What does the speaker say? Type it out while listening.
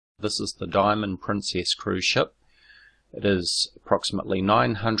This is the Diamond Princess cruise ship. It is approximately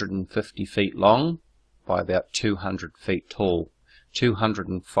 950 feet long by about 200 feet tall,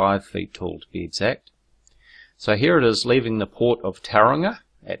 205 feet tall to be exact. So here it is leaving the port of Tuaranga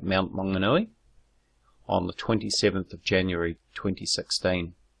at Mount Maunganui on the 27th of January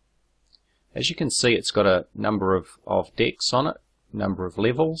 2016. As you can see, it's got a number of decks on it, number of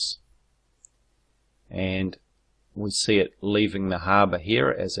levels, and we see it leaving the harbour here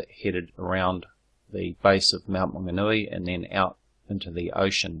as it headed around the base of Mount Maunganui and then out into the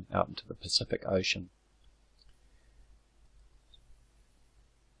ocean, out into the Pacific Ocean.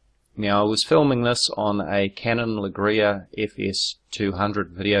 Now I was filming this on a Canon Legria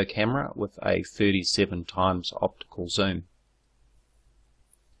FS200 video camera with a 37 times optical zoom.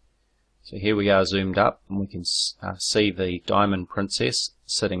 So here we are zoomed up, and we can see the Diamond Princess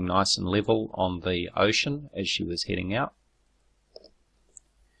sitting nice and level on the ocean as she was heading out.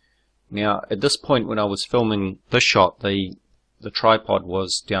 Now at this point when I was filming this shot, the tripod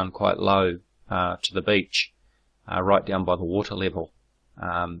was down quite low to the beach, right down by the water level,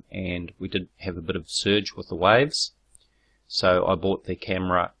 and we did have a bit of surge with the waves, so I brought the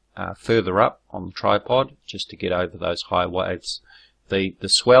camera further up on the tripod just to get over those high waves. The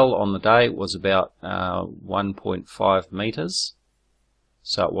swell on the day was about 1.5 meters,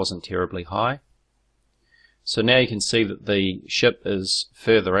 so it wasn't terribly high. So now you can see that the ship is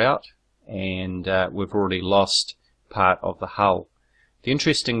further out, and we've already lost part of the hull. The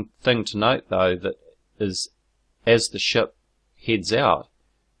interesting thing to note though that is, as the ship heads out,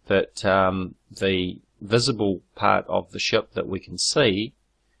 that the visible part of the ship that we can see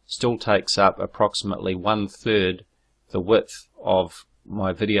still takes up approximately 1/3 the width of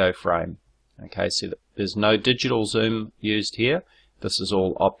my video frame. Okay, so there's no digital zoom used here, this is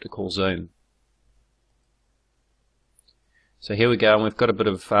all optical zoom. So here we go, and we've got a bit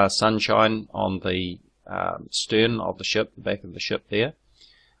of sunshine on the stern of the ship, the back of the ship there.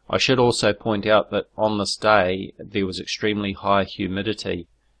 I should also point out that on this day there was extremely high humidity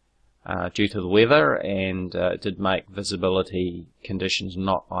due to the weather, and it did make visibility conditions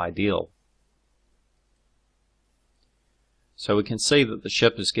not ideal. So we can see that the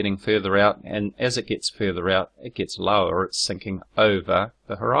ship is getting further out, and as it gets further out it gets lower, it's sinking over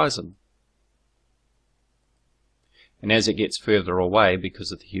the horizon. And as it gets further away,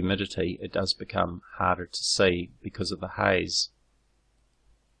 because of the humidity, it does become harder to see because of the haze.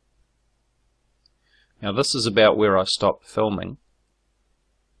 Now this is about where I stopped filming.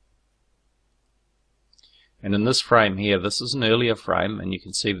 And in this frame here, this is an earlier frame, and you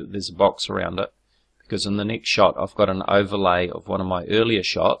can see that there's a box around it, because in the next shot I've got an overlay of one of my earlier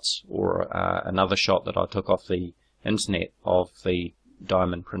shots, or another shot that I took off the internet of the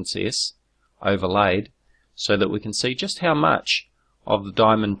Diamond Princess overlaid, so that we can see just how much of the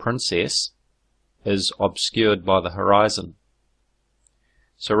Diamond Princess is obscured by the horizon.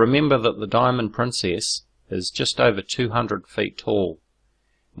 So remember that the Diamond Princess is just over 200 feet tall.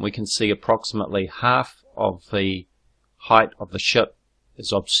 We can see approximately half of the height of the ship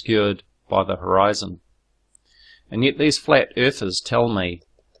is obscured by the horizon. And yet these flat earthers tell me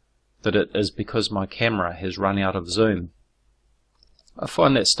that it is because my camera has run out of zoom. I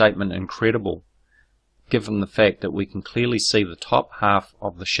find that statement incredible, given the fact that we can clearly see the top half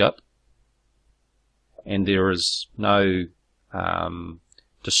of the ship, and there is no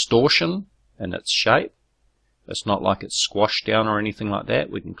distortion in its shape. It's not like it's squashed down or anything like that.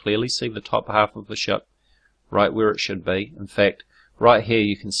 We can clearly see the top half of the ship right where it should be. In fact, right here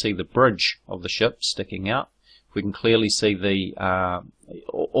you can see the bridge of the ship sticking out. We can clearly see the,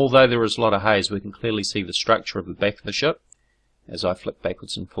 although there is a lot of haze, we can clearly see the structure of the back of the ship as I flick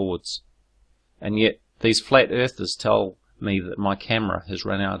backwards and forwards. And yet these flat earthers tell me that my camera has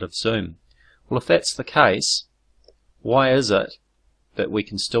run out of zoom. Well, if that's the case, why is it that we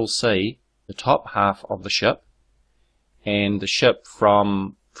can still see the top half of the ship, and the ship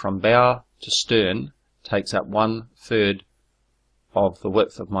from bow to stern takes up 1/3 of the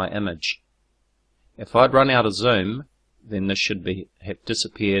width of my image? If I'd run out of zoom, then this should have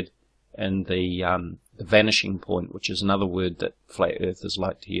disappeared in the vanishing point, which is another word that flat earthers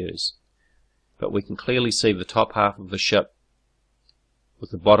like to use. But we can clearly see the top half of the ship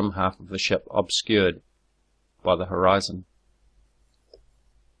with the bottom half of the ship obscured by the horizon.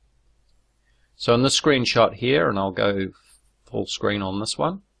 So in this screenshot here, and I'll go full screen on this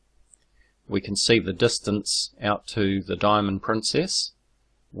one, we can see the distance out to the Diamond Princess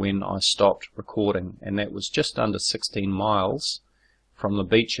when I stopped recording, and that was just under 16 miles from the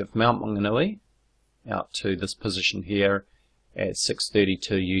beach of Mount Maunganui out to this position here at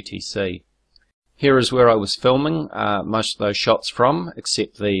 6:32 UTC. Here is where I was filming most of those shots from,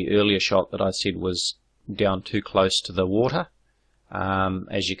 except the earlier shot that I said was down too close to the water.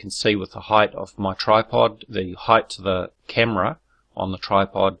 As you can see with the height of my tripod, the height to the camera on the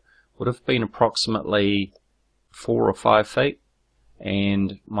tripod would have been approximately 4 or 5 feet,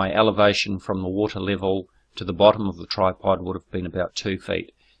 and my elevation from the water level to the bottom of the tripod would have been about 2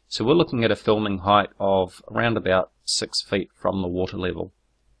 feet. So we're looking at a filming height of around about 6 feet from the water level.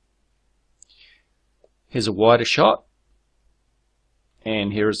 Here's a wider shot,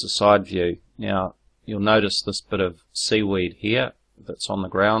 and here is the side view. Now you'll notice this bit of seaweed here that's on the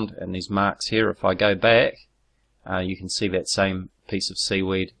ground and these marks here. If I go back, you can see that same piece of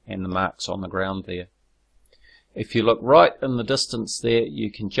seaweed and the marks on the ground there. If you look right in the distance there, you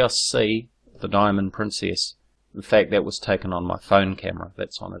can just see the Diamond Princess. In fact, that was taken on my phone camera.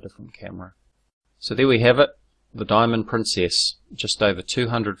 That's on a different camera. So there we have it, the Diamond Princess, just over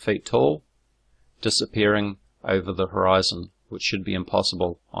 200 feet tall, disappearing over the horizon, which should be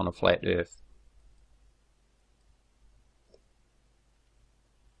impossible on a flat Earth.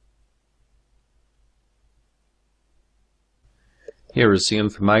 Here is the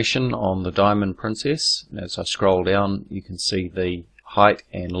information on the Diamond Princess. As I scroll down, you can see the height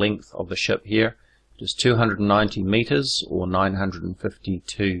and length of the ship here. It is 290 meters or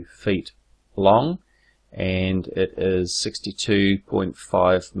 952 feet long, and it is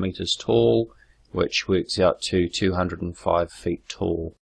 62.5 meters tall, which works out to 205 feet tall.